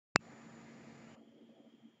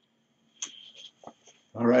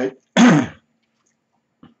All right.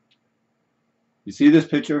 You see this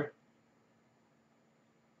picture?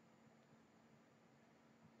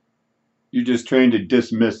 You're just trying to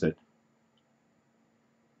dismiss it.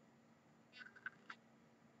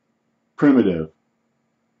 Primitive.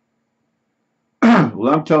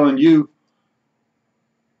 Well, I'm telling you,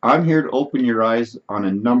 I'm here to open your eyes on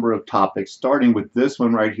a number of topics, starting with this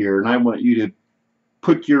one right here. And I want you to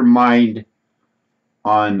put your mind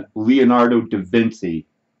on Leonardo da Vinci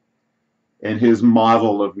and his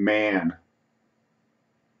model of man.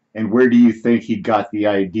 And where do you think he got the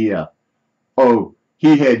idea? Oh,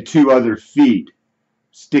 he had two other feet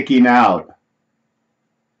sticking out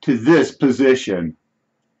to this position.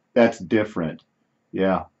 That's different.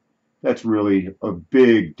 Yeah, that's really a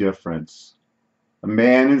big difference. A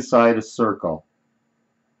man inside a circle.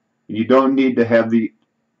 You don't need to have the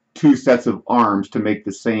two sets of arms to make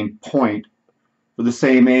the same point for the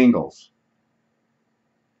same angles.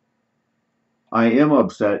 I am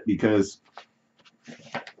upset because,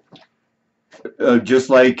 just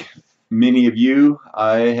like many of you,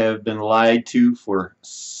 I have been lied to for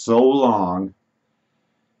so long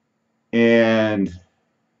and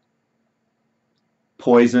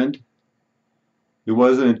poisoned. It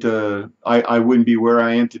wasn't, I wouldn't be where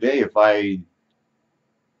I am today if I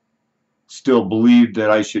still believed that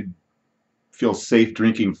I should feel safe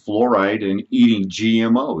drinking fluoride and eating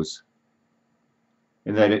GMOs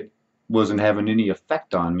and that it wasn't having any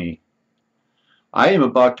effect on me. I am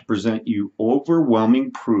about to present you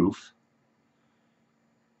overwhelming proof,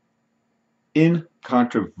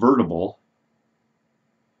 incontrovertible,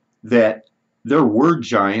 that there were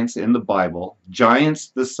giants in the Bible, giants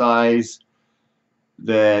the size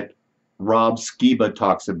that Rob Skiba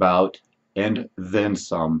talks about, and then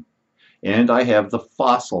some. And I have the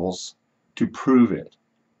fossils to prove it.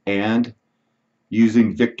 And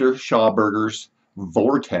using Victor Schauberger's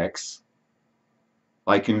vortex,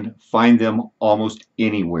 I can find them almost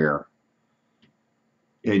anywhere.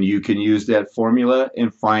 And you can use that formula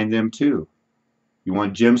and find them too. You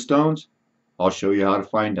want gemstones? I'll show you how to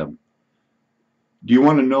find them. Do you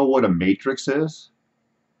want to know what a matrix is?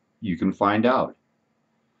 You can find out.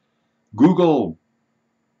 Google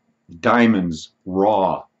diamonds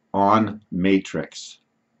raw on matrix.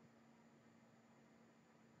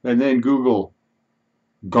 And then Google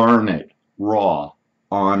garnet raw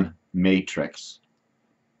on matrix.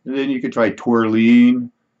 And then you could try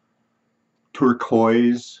tourmaline,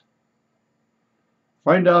 turquoise.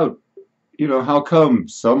 Find out, how come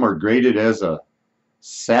some are graded as a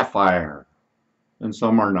sapphire and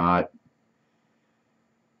some are not.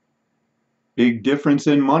 Big difference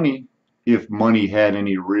in money, if money had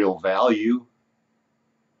any real value.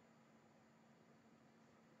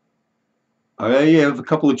 I have a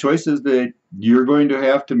couple of choices that you're going to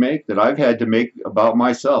have to make, that I've had to make about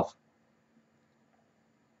myself.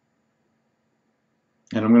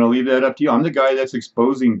 And I'm going to leave that up to you. I'm the guy that's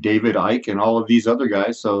exposing David Icke and all of these other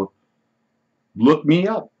guys, so look me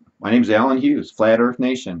up. My name's Alan Hughes, Flat Earth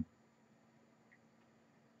Nation.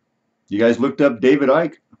 You guys looked up David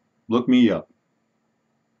Icke? Look me up.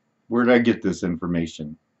 Where did I get this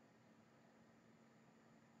information?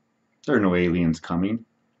 There are no aliens coming.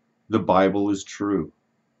 The Bible is true.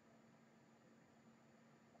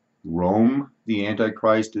 Rome, the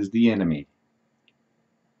Antichrist, is the enemy.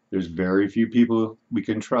 There's very few people we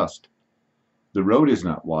can trust. The road is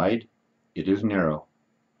not wide, it is narrow.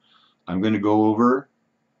 I'm going to go over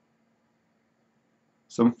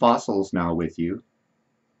some fossils now with you.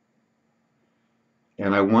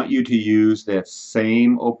 And I want you to use that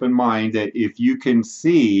same open mind, that if you can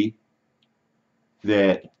see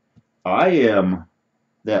that I am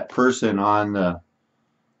that person on the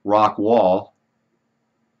rock wall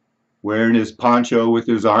wearing his poncho with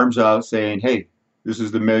his arms out saying, hey, this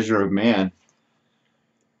is the measure of man.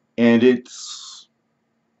 And it's,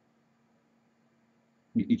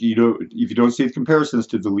 if you don't see the comparisons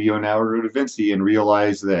to the Leonardo da Vinci and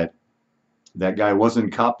realize that that guy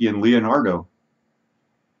wasn't copying Leonardo.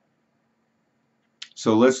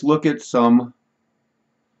 So let's look at some,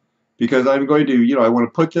 because I'm going to, I want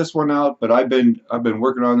to put this one out, but I've been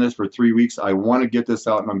working on this for 3 weeks. I want to get this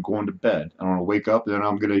out and I'm going to bed. I want to wake up and then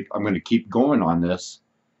I'm going to keep going on this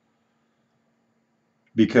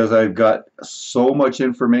because I've got so much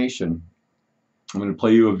information. I'm going to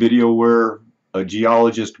play you a video where a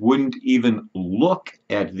geologist wouldn't even look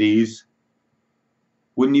at these,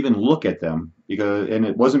 wouldn't even look at them, and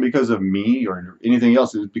it wasn't because of me or anything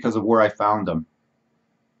else. It was because of where I found them.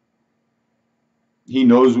 He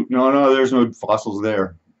knows, no, there's no fossils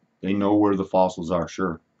there. They know where the fossils are.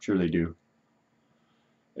 Sure they do.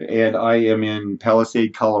 And I am in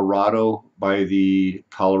Palisade, Colorado, by the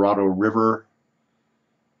Colorado River,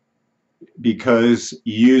 because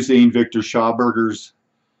using Victor Schauberger's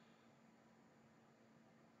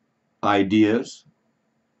ideas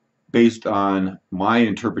based on my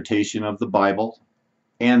interpretation of the Bible,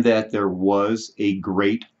 and that there was a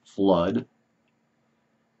great flood.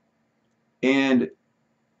 And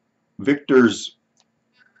Victor's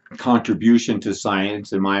contribution to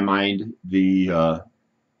science, in my mind, the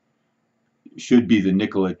should be the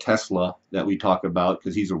Nikola Tesla that we talk about,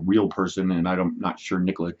 because he's a real person, and I'm not sure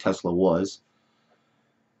Nikola Tesla was.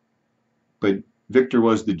 But Victor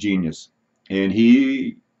was the genius, and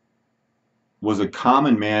he was a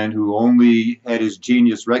common man who only had his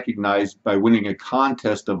genius recognized by winning a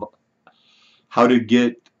contest of how to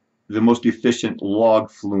get the most efficient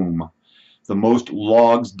log flume, the most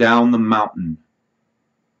logs down the mountain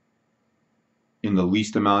in the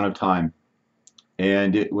least amount of time.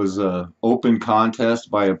 And it was an open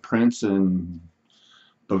contest by a prince in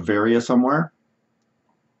Bavaria somewhere.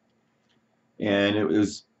 And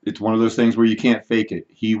it's one of those things where you can't fake it.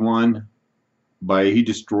 He won he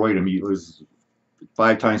destroyed him. He was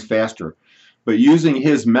 5 times faster. But using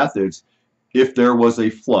his methods, if there was a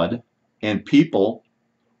flood and people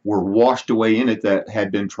were washed away in it that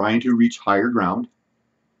had been trying to reach higher ground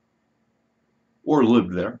or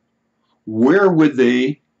lived there, where would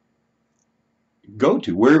they go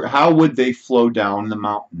to? How would they flow down the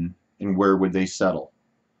mountain, and where would they settle?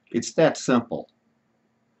 It's that simple.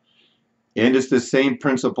 And it's the same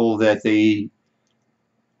principle that they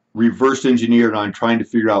reverse engineered on trying to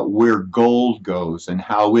figure out where gold goes and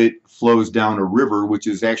how it flows down a river, which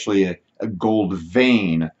is actually a gold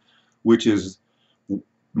vein, which is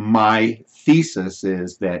my thesis,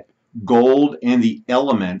 is that gold and the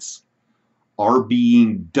elements are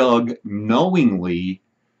being dug knowingly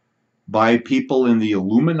by people in the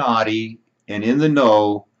Illuminati and in the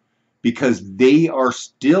know, because they are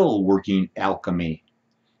still working alchemy.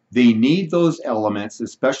 They need those elements,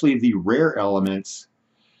 especially the rare elements,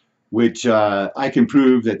 which I can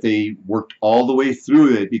prove that they worked all the way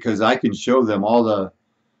through it, because I can show them all the,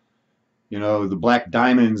 the black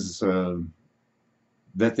diamonds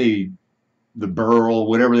that the beryl,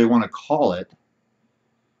 whatever they want to call it.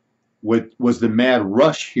 What was the mad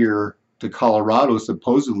rush here to Colorado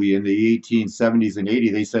supposedly in the 1870s and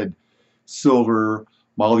 80s? They said silver,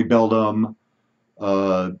 molybdenum,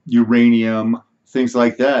 uranium, things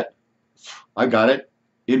like that. I got it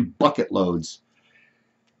in bucket loads,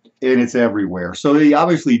 and it's everywhere. So they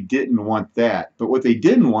obviously didn't want that. But what they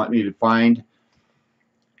didn't want me to find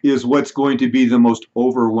is what's going to be the most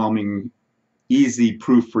overwhelming, easy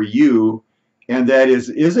proof for you, and that is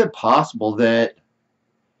it possible that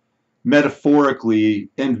metaphorically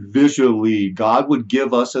and visually God would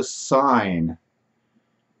give us a sign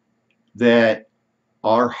that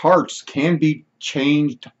our hearts can be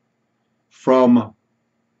changed from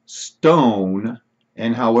stone,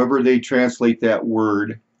 and however they translate that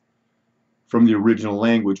word from the original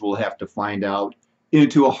language, we'll have to find out,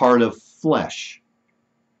 into a heart of flesh.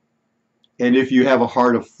 And if you have a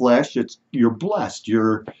heart of flesh, you're blessed.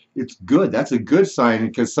 It's good. That's a good sign,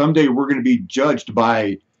 because someday we're going to be judged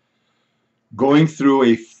by going through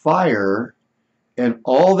a fire, and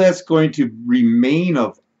all that's going to remain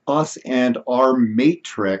of us and our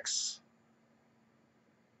matrix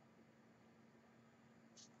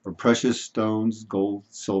are precious stones, gold,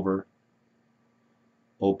 silver,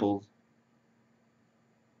 opal,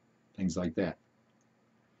 things like that.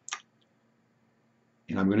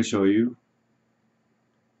 And I'm going to show you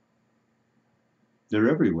they're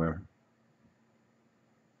everywhere.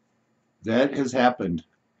 That has happened.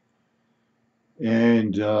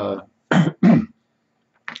 And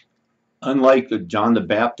unlike John the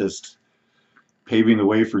Baptist paving the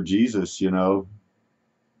way for Jesus,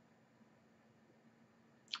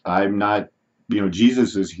 I'm not,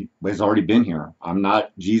 Jesus has already been here. I'm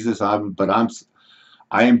not Jesus, I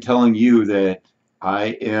am telling you that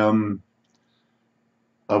I am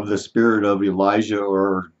of the spirit of Elijah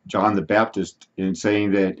or John the Baptist, in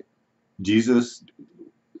saying that Jesus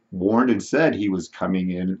warned and said he was coming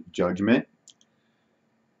in judgment.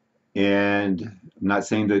 And I'm not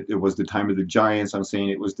saying that it was the time of the giants. I'm saying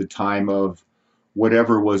it was the time of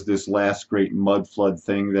whatever was this last great mud flood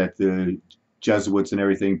thing that the Jesuits and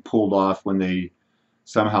everything pulled off, when they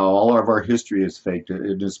somehow, all of our history is faked,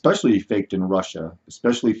 and especially faked in Russia,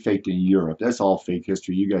 especially faked in Europe. That's all fake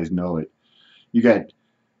history. You guys know it. You got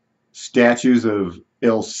statues of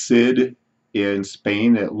El Cid in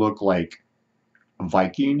Spain that look like a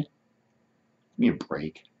Viking. Give me a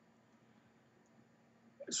break.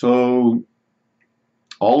 So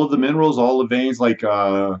all of the minerals, all the veins, like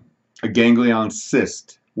a ganglion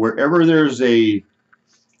cyst. Wherever there's a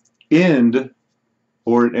end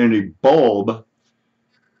or in a bulb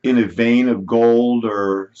in a vein of gold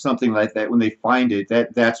or something like that, when they find it,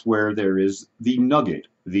 that's where there is the nugget.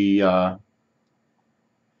 The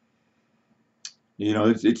you know,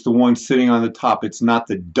 it's the one sitting on the top. It's not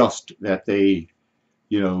the dust that they,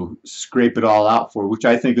 you know, scrape it all out for, which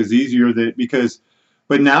I think is easier that because,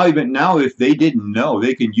 but now even now, if they didn't know,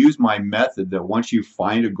 they can use my method that once you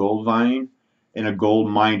find a gold vein in a gold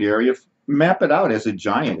mined area, map it out as a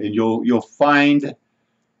giant, and you'll find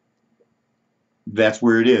that's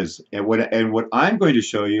where it is. And what I'm going to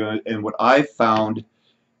show you, and what I've found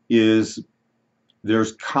is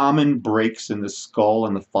there's common breaks in the skull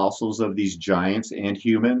and the fossils of these giants and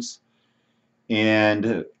humans,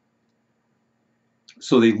 and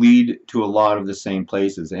so they lead to a lot of the same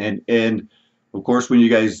places. And of course, when you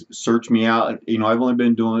guys search me out, you know, I've only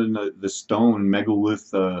been doing the stone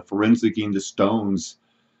megalith forensicing the stones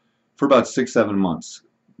for about 6-7 months.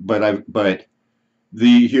 But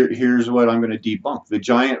here's what I'm going to debunk: the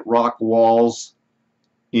giant rock walls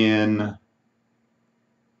in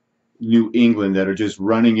New England that are just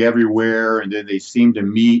running everywhere, and then they seem to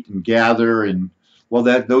meet and gather, and well,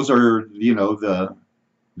 those are, you know, the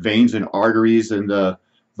veins and arteries, and the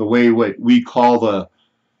way what we call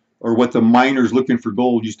or what the miners looking for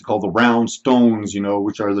gold used to call the round stones, you know,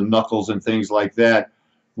 which are the knuckles and things like that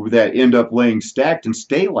end up laying stacked and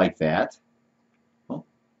stay like that. Well,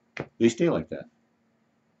 they stay like that.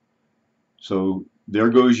 So there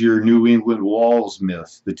goes your New England walls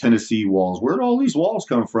myth, the Tennessee walls. Where did all these walls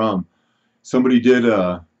come from? Somebody did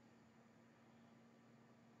a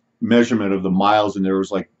measurement of the miles, and there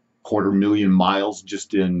was like 250,000 miles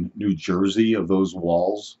just in New Jersey of those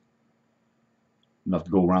walls. Enough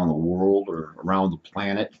to go around the world or around the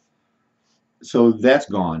planet. So that's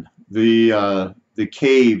gone. The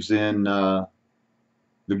caves in the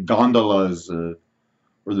gondolas or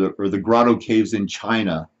the grotto caves in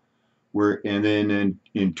China, and then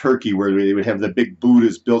in Turkey, where they would have the big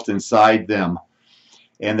Buddhas built inside them.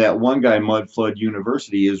 And that one guy, Mud Flood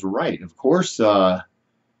University, is right. Of course,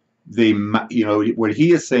 they, you know, what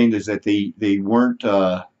he is saying is that they weren't,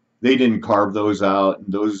 they didn't carve those out,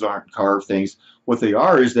 and those aren't carved things. What they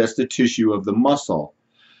are is that's the tissue of the muscle.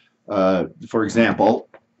 For example,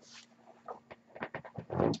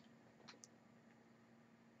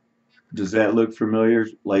 does that look familiar?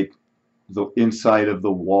 Like the inside of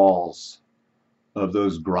the walls of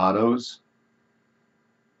those grottos?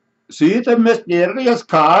 See the mysterious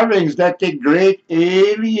carvings that the great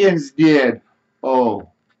aliens did. Oh,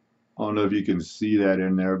 I don't know if you can see that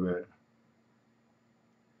in there, but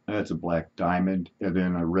that's a black diamond and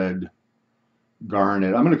then a red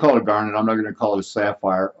garnet. I'm going to call it garnet. I'm not going to call it a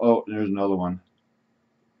sapphire. Oh, there's another one.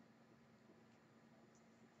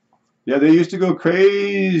 Yeah, they used to go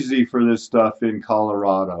crazy for this stuff in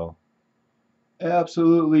Colorado.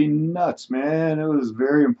 Absolutely nuts, man. It was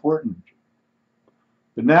very important.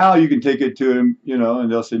 But now you can take it to them, you know,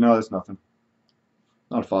 and they'll say, no, that's nothing.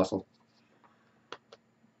 Not a fossil.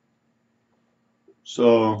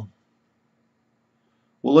 So,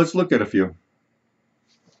 well, let's look at a few.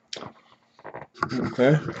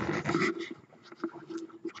 Okay.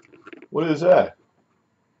 What is that?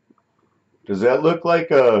 Does that look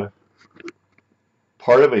like a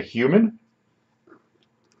part of a human?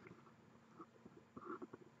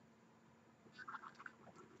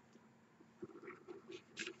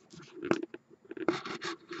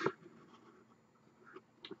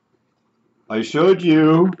 I showed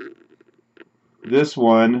you this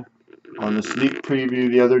one on the sneak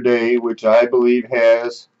preview the other day, which I believe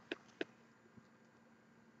has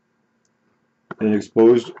an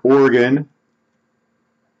exposed organ.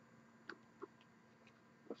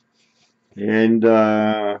 And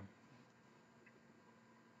can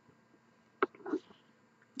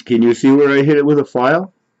you see where I hit it with a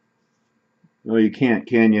file? No, you can't,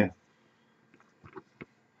 can you?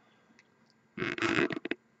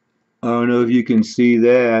 I don't know if you can see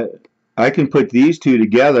that. I can put these two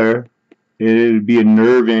together, and it would be a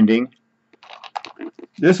nerve ending.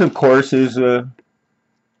 This, of course, is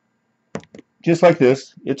just like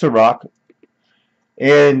this. It's a rock.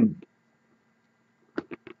 And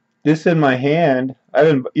this in my hand,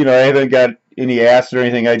 I haven't got any acid or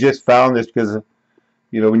anything. I just found this because,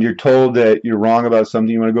 you know, when you're told that you're wrong about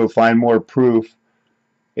something, you want to go find more proof.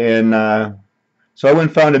 And so I went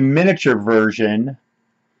and found a miniature version,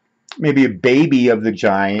 maybe a baby of the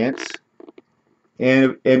giants.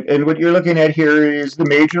 And what you're looking at here is the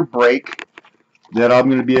major break that I'm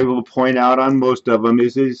going to be able to point out on most of them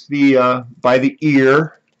is the by the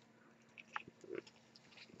ear.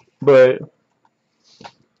 But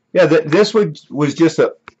yeah, this was just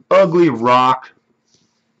an ugly rock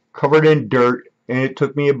covered in dirt, and it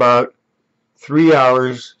took me about 3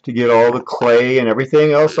 hours to get all the clay and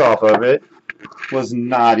everything else off of it. Was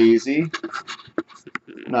not easy.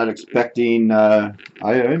 Not expecting. I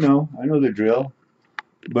know the drill.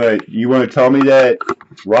 But you want to tell me that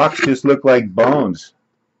rocks just look like bones?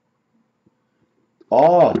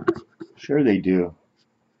 Oh, sure they do.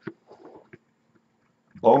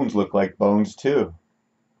 Bones look like bones too.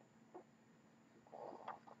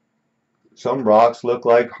 Some rocks look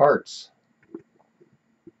like hearts.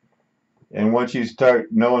 And once you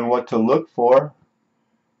start knowing what to look for,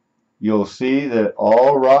 you'll see that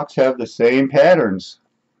all rocks have the same patterns.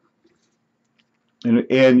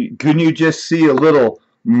 And couldn't you just see a little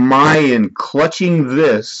Mayan clutching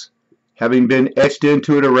this, having been etched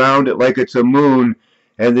into it around it like it's a moon,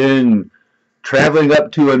 and then traveling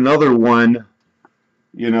up to another one,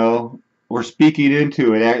 you know, or speaking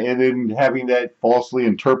into it, and then having that falsely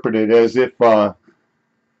interpreted as if,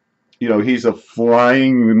 you know, he's a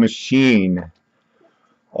flying machine.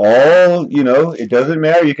 All, you know, it doesn't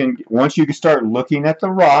matter. You can, once you can start looking at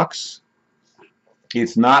the rocks,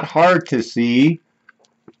 it's not hard to see,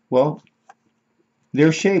 well,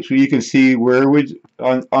 their shapes. You can see where would,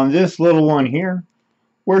 on this little one here,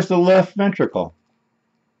 where's the left ventricle?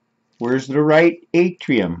 Where's the right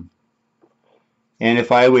atrium? And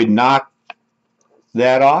if I would knock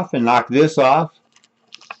that off and knock this off,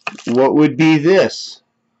 what would be this?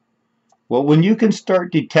 Well, when you can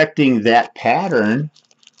start detecting that pattern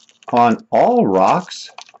on all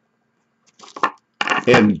rocks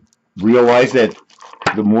and realize that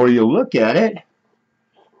the more you look at it,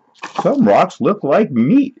 some rocks look like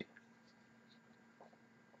meat.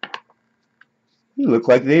 They look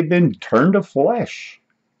like they've been turned to flesh.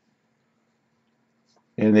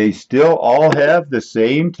 And they still all have the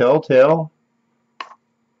same telltale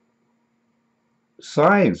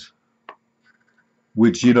signs,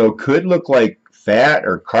 which, you know, could look like fat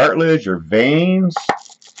or cartilage or veins.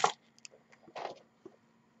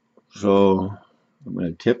 So I'm going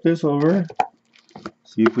to tip this over,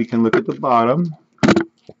 see if we can look at the bottom.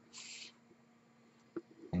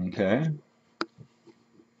 Okay.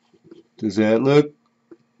 Does that look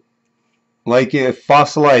like it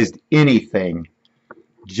fossilized anything?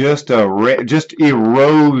 Just erosion.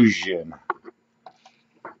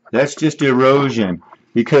 That's just erosion.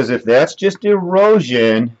 Because if that's just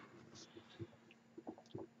erosion,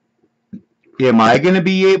 am I going to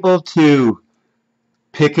be able to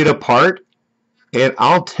pick it apart? And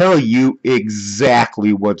I'll tell you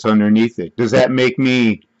exactly what's underneath it. Does that make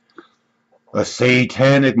me a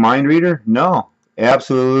satanic mind reader? No,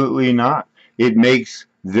 absolutely not. It makes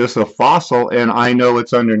this a fossil, and I know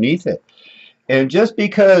what's underneath it. And just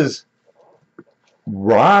because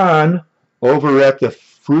Ron over at the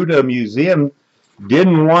Fruta Museum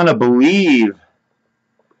didn't want to believe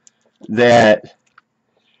that,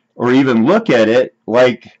 or even look at it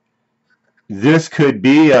like this could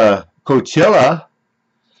be a Coachella,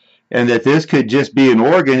 and that this could just be an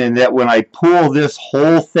organ, and that when I pull this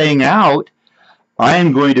whole thing out, I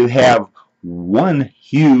am going to have one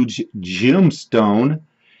huge gemstone.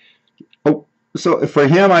 Oh, so for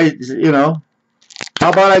him, you know, how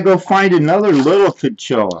about I go find another little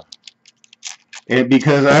Coachella? And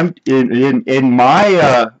because I'm in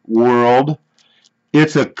my world,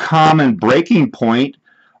 it's a common breaking point.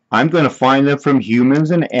 I'm going to find them from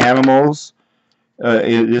humans and animals.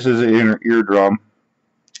 This is an eardrum.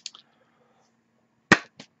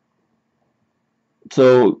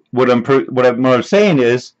 So what I'm saying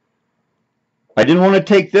is, I didn't want to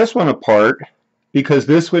take this one apart because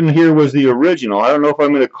this one here was the original. I don't know if I'm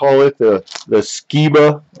going to call it the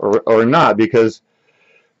Skiba or not, because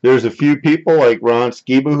there's a few people like Ron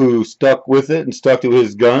Skiba who stuck with it and stuck to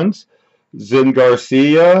his guns. Zin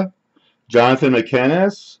Garcia, Jonathan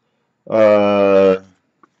McKennis,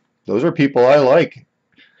 those are people I like.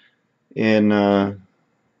 And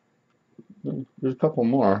there's a couple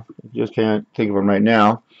more. I just can't think of them right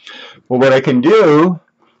now. But what I can do,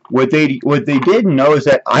 what they didn't know is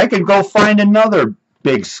that I can go find another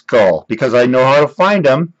big skull, because I know how to find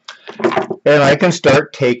them, and I can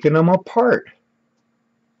start taking them apart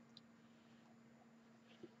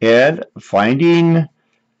and finding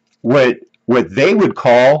what they would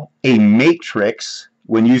call a matrix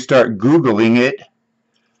when you start Googling it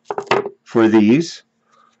for these.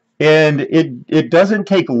 And it doesn't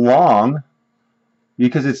take long,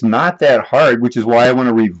 because it's not that hard, which is why I want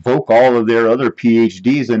to revoke all of their other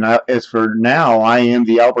PhDs. And as for now, I am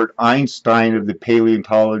the Albert Einstein of the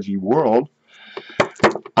paleontology world.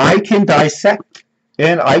 I can dissect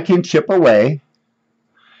and I can chip away,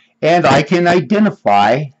 And I can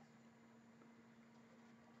identify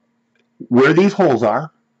where these holes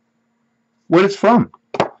are, what it's from.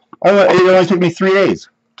 Oh, it only took me 3 days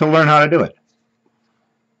to learn how to do it.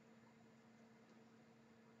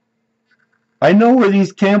 I know where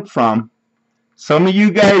these came from. Some of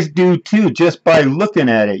you guys do too, just by looking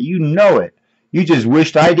at it. You know it. You just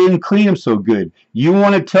wished I didn't clean them so good. You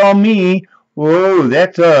want to tell me, whoa,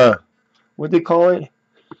 that's what they call it?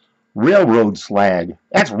 Railroad slag.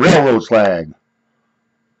 That's railroad slag.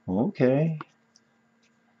 Okay.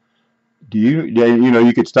 Do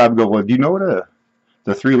you could stop and go, well, do you know what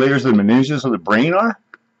the 3 layers of the meninges of the brain are?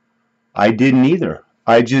 I didn't either.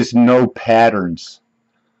 I just know patterns.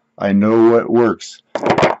 I know what works.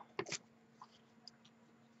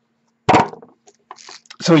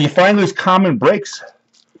 So you find those common breaks.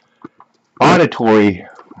 Auditory.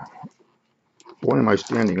 Why am I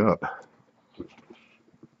standing up?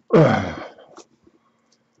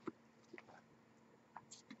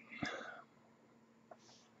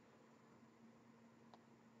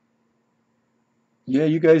 Yeah,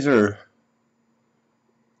 you guys are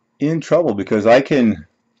in trouble because I can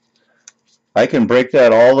break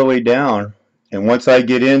that all the way down, and once I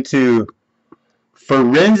get into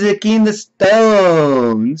forensicing the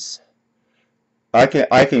stones, I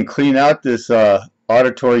can clean out this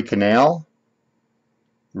auditory canal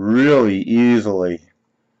really easily,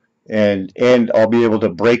 and I'll be able to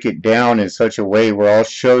break it down in such a way where I'll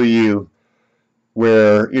show you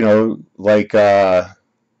where, like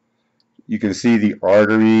you can see the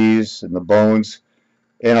arteries and the bones,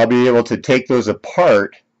 and I'll be able to take those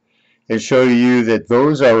apart and show you that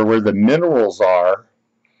those are where the minerals are.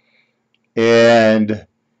 And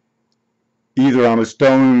either I'm a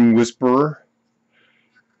stone whisperer,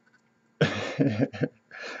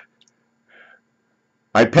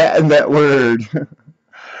 I patent that word,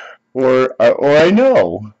 or I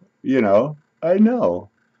know, I know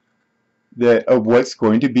that of what's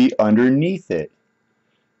going to be underneath it,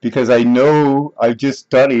 because I know I've just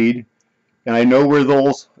studied, and I know where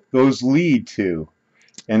those lead to,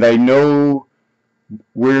 and I know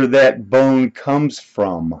where that bone comes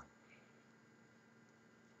from,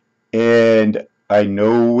 and I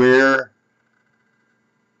know where,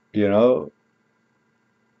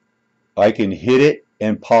 I can hit it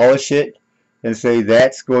and polish it and say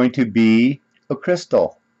that's going to be a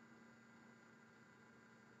crystal.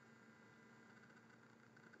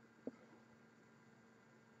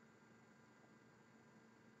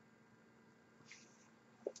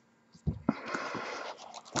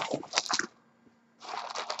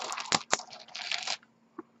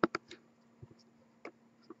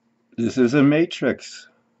 This is a matrix.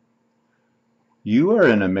 You are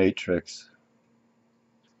in a matrix.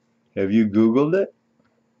 Have you Googled it?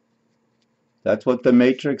 That's what the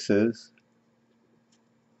matrix is.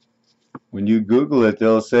 When you Google it,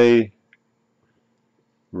 they'll say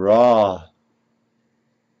raw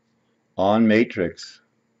on matrix.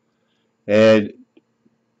 And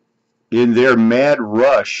in their mad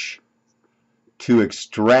rush to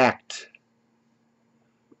extract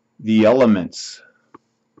the elements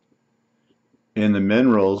in the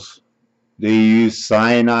minerals, they use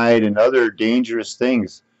cyanide and other dangerous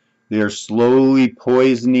things. They are slowly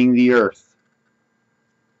poisoning the earth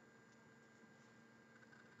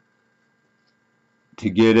to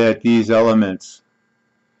get at these elements,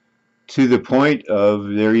 to the point of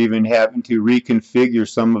they're even having to reconfigure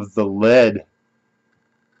some of the lead.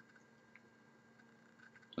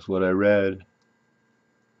 That's what I read.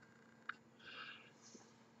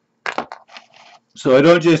 So I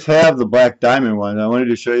don't just have the black diamond ones. I wanted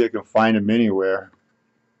to show you I can find them anywhere.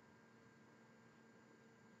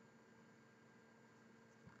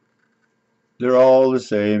 They're all the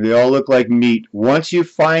same. They all look like meat. Once you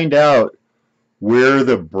find out where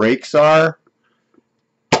the breaks are,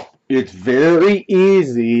 it's very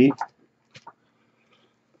easy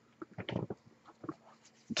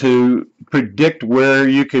to predict where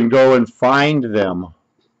you can go and find them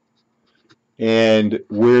and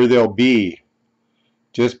where they'll be,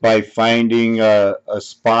 just by finding a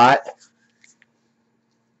spot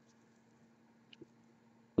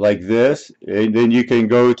like this, and then you can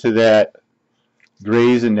go to that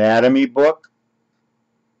Gray's Anatomy book,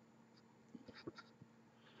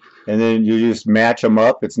 and then you just match them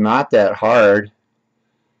up. It's not that hard.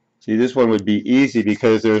 See, this one would be easy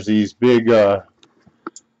because there's these big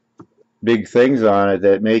things on it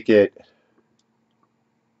that make it,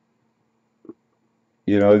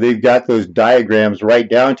 they've got those diagrams right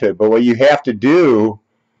down to it. But what you have to do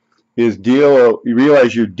is you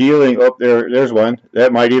realize you're dealing, there's one.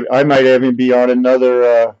 That I might even be on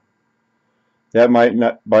another, that might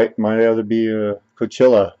not, might either be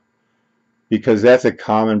Coachella. because that's a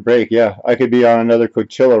common break. Yeah, I could be on another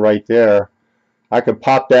Coachella right there. I could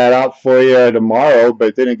pop that out for you tomorrow,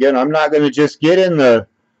 but then again, I'm not going to just get in the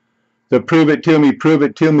prove it to me, prove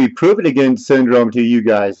it to me, prove it again syndrome to you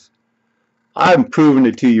guys. I'm proving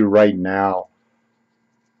it to you right now.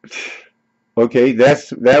 Okay,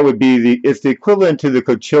 that would be it's the equivalent to the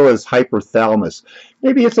Coachella's hypothalamus.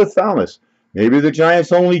 Maybe it's a thalamus. Maybe the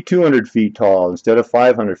giant's only 200 feet tall instead of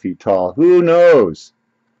 500 feet tall. Who knows?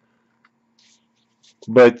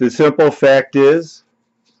 But the simple fact is,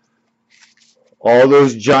 all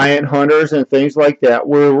those giant hunters and things like that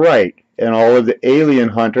were right. And all of the alien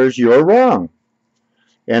hunters, you're wrong.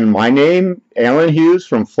 And my name, Alan Hughes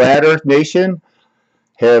from Flat Earth Nation,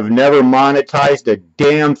 have never monetized a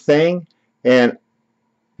damn thing. But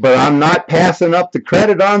I'm not passing up the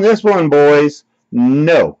credit on this one, boys.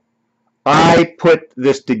 No. I put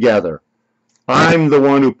this together. I'm the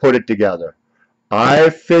one who put it together. I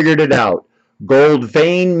figured it out. Gold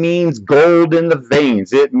vein means gold in the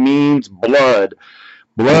veins. It means blood.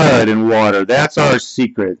 Blood and water. That's our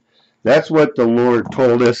secret. That's what the Lord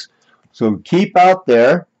told us. So keep out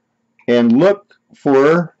there and look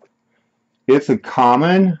for, it's a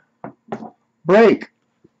common break.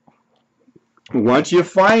 Once you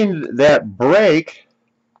find that break,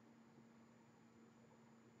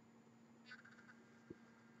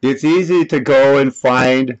 it's easy to go and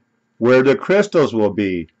find where the crystals will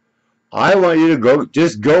be. I want you to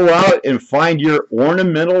just go out and find your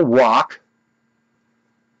ornamental rock.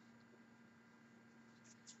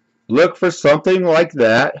 Look for something like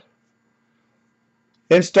that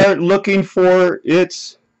and start looking for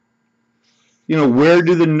its, where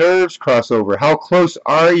do the nerves cross over? How close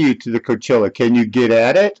are you to the Coachella? Can you get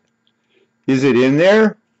at it? Is it in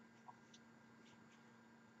there?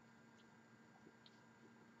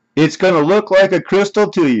 It's going to look like a crystal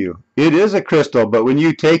to you. It is a crystal, but when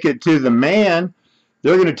you take it to the man,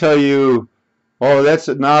 they're going to tell you, oh, that's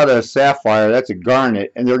not a sapphire, that's a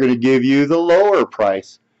garnet, and they're going to give you the lower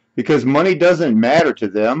price because money doesn't matter to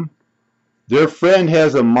them. Their friend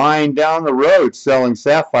has a mine down the road selling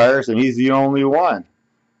sapphires, and he's the only one.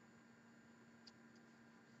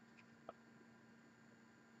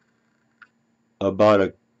 About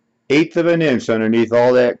an eighth of an inch underneath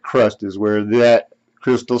all that crust is where that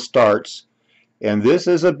crystal starts. And this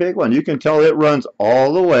is a big one. You can tell it runs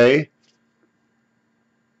all the way.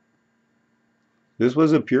 This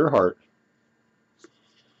was a pure heart.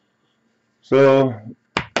 So,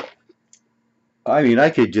 I mean, I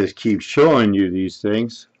could just keep showing you these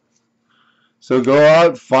things. So go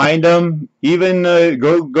out, find them. Even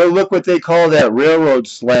go look what they call that railroad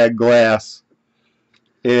slag glass.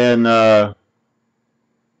 And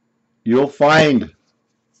you'll find.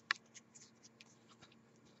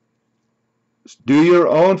 Do your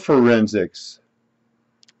own forensics.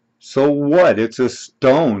 So what? It's a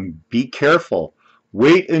stone. Be careful.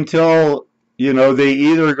 Wait until, they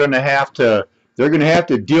either are going to have to, they're going to have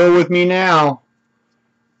to deal with me now,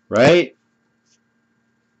 right?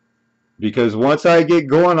 Because once I get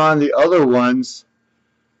going on the other ones,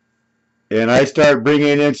 and I start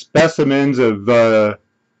bringing in specimens of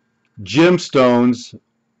gemstones,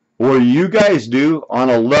 or you guys do, on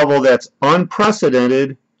a level that's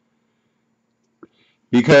unprecedented,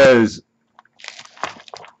 because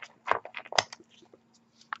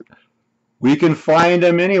we can find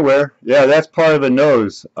them anywhere. Yeah, that's part of a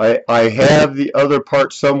nose. I have the other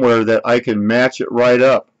part somewhere that I can match it right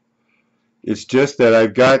up. It's just that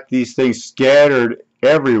I've got these things scattered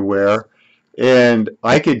everywhere, and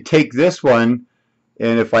I could take this one,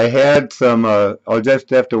 and if I had some, I'll just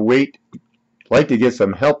have to wait. I'd like to get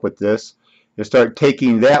some help with this and start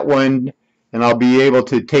taking that one, and I'll be able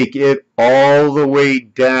to take it all the way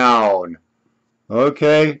down.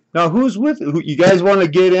 Okay, now who's with you guys? Want to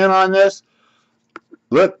get in on this?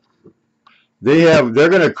 Look, they're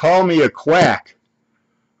going to call me a quack,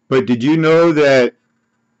 but did you know that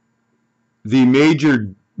the major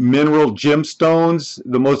mineral gemstones,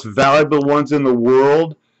 the most valuable ones in the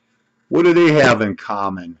world, what do they have in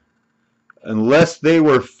common? Unless they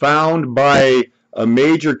were found by a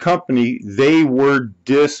major company, they were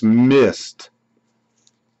dismissed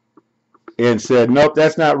and said, nope,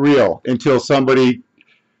 that's not real, until somebody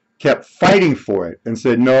kept fighting for it and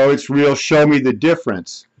said, no, it's real, show me the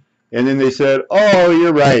difference. And then they said, oh,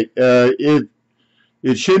 you're right,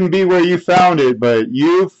 it shouldn't be where you found it, but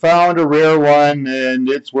you found a rare one and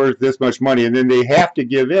it's worth this much money. And then they have to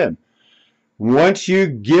give in. Once you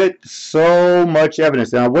get so much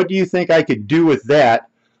evidence, now what do you think I could do with that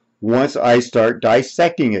once I start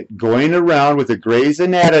dissecting it? Going around with a Gray's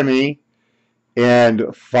Anatomy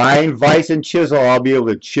and fine vise and chisel, I'll be able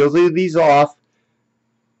to chisel these off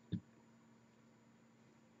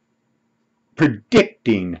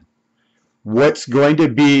predicting what's going to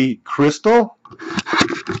be crystal.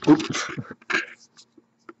 Oops.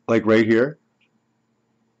 Like right here.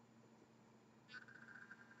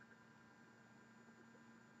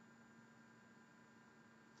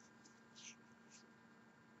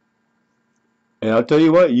 And I'll tell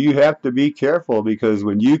you what, you have to be careful, because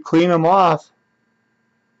when you clean them off,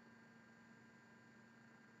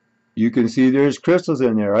 you can see there's crystals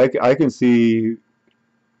in there. I can see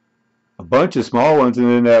a bunch of small ones, and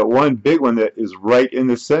then that one big one that is right in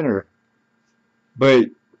the center. But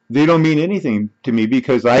they don't mean anything to me,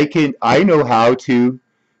 because I know how to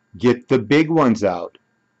get the big ones out.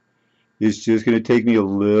 It's just going to take me a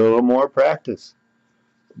little more practice.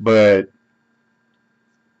 But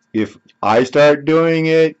if I start doing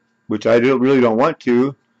it, which I really don't want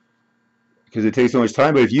to, because it takes so much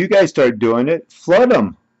time, but if you guys start doing it, flood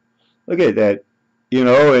them. Look at that,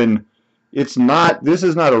 and this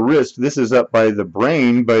is not a risk, this is up by the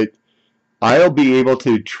brain, but I'll be able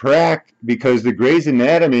to track, because the Grey's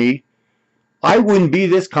Anatomy, I wouldn't be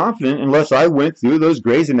this confident unless I went through those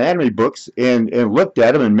Grey's Anatomy books and looked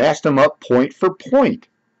at them and matched them up point for point.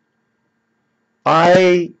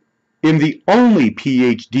 I am the only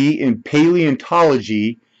PhD in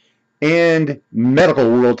paleontology and medical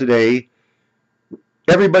world today.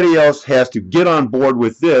 Everybody else has to get on board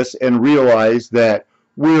with this and realize that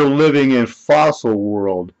we're living in fossil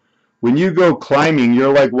world. When you go climbing,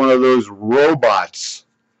 you're like one of those robots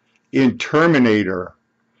in Terminator,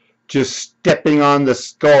 just stepping on the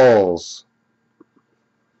skulls.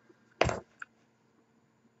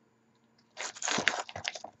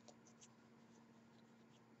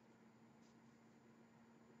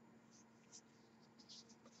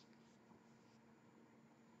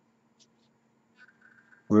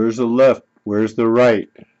 Where's the left? Where's the right?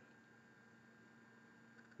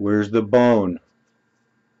 Where's the bone?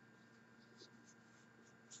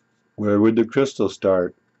 Where would the crystal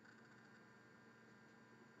start?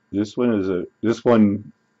 This one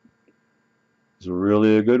is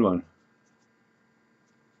really a good one.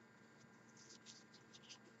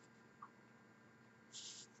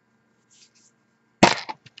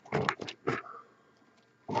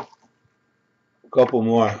 A couple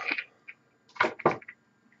more.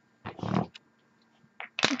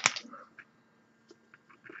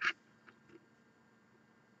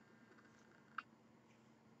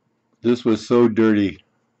 This was so dirty,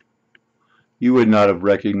 you would not have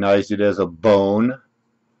recognized it as a bone,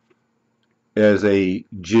 as a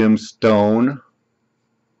gemstone,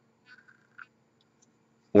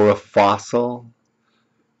 or a fossil.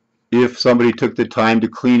 If somebody took the time to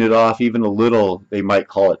clean it off even a little, they might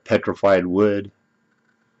call it petrified wood.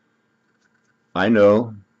 I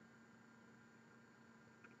know.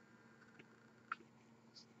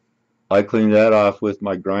 I cleaned that off with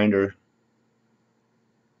my grinder.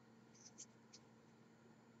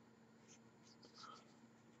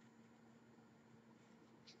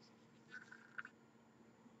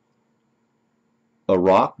 A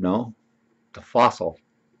rock? No. It's a fossil.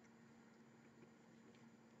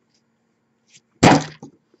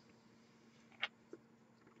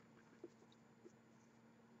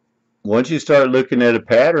 Once you start looking at a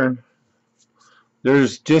pattern,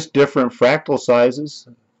 there's just different fractal sizes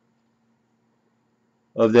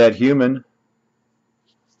of that human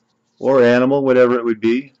or animal, whatever it would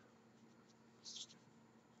be.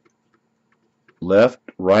 Left,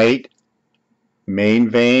 right, main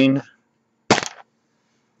vein.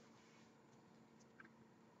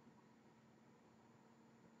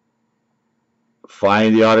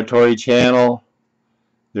 Find the auditory channel.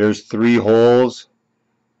 There's 3 holes.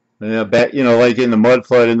 And I bet, like in the mud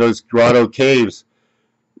flood in those grotto caves,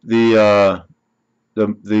 the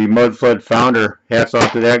mud flood founder, hats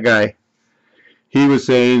off to that guy. He was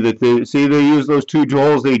saying that they used those 2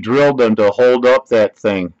 holes, they drilled them to hold up that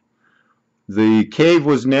thing. The cave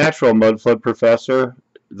was natural, mud flood professor.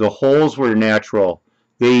 The holes were natural.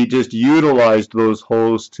 They just utilized those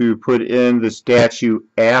holes to put in the statue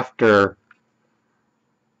after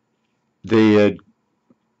they had,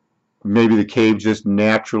 maybe the cave just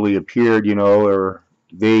naturally appeared, or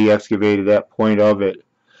they excavated that point of it.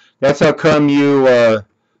 That's how come you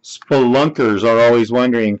spelunkers are always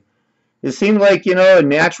wondering. It seemed like, a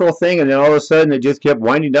natural thing, and then all of a sudden it just kept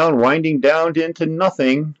winding down into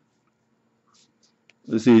nothing.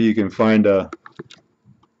 Let's see if you can find a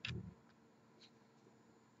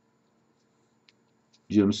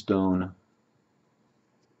gemstone.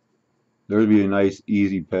 There'd be a nice,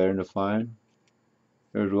 easy pattern to find.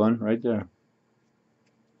 There's one right there.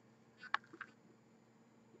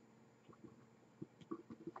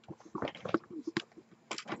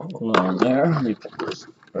 Hold on there. Let me put this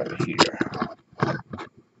right here.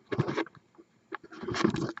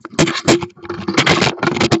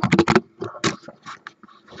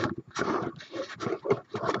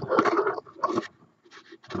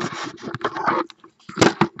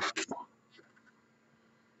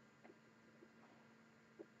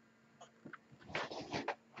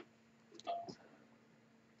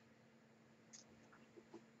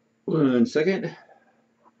 One second.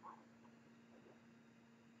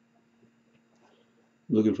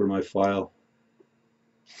 Looking for my file.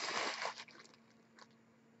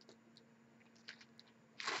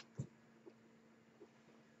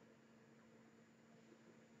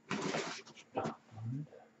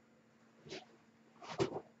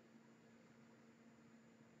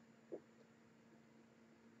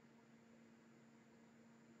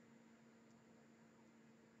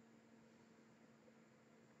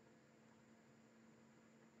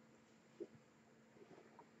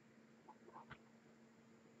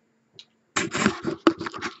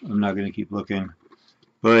 I'm not going to keep looking,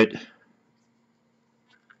 but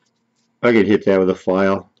I could hit that with a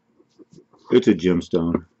file. It's a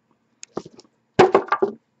gemstone.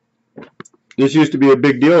 This used to be a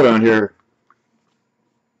big deal around here.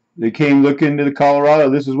 They came looking to the Colorado.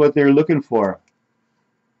 This is what they were looking for.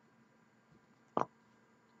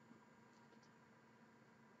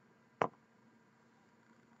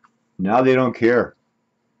 Now they don't care.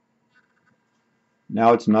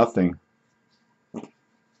 Now it's nothing.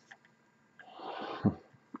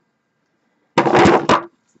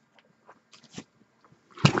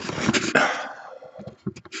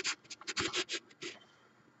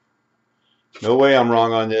 No way I'm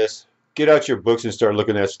wrong on this. Get out your books and start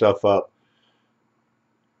looking that stuff up.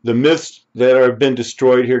 The myths that have been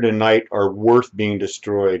destroyed here tonight are worth being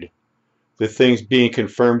destroyed. The things being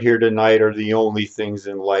confirmed here tonight are the only things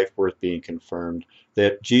in life worth being confirmed.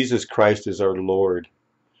 That Jesus Christ is our Lord.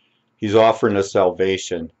 He's offering us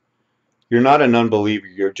salvation. You're not an unbeliever.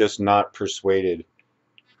 You're just not persuaded.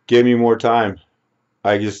 Give me more time.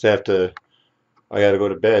 I got to go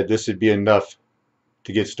to bed. This would be enough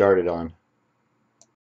to get started on.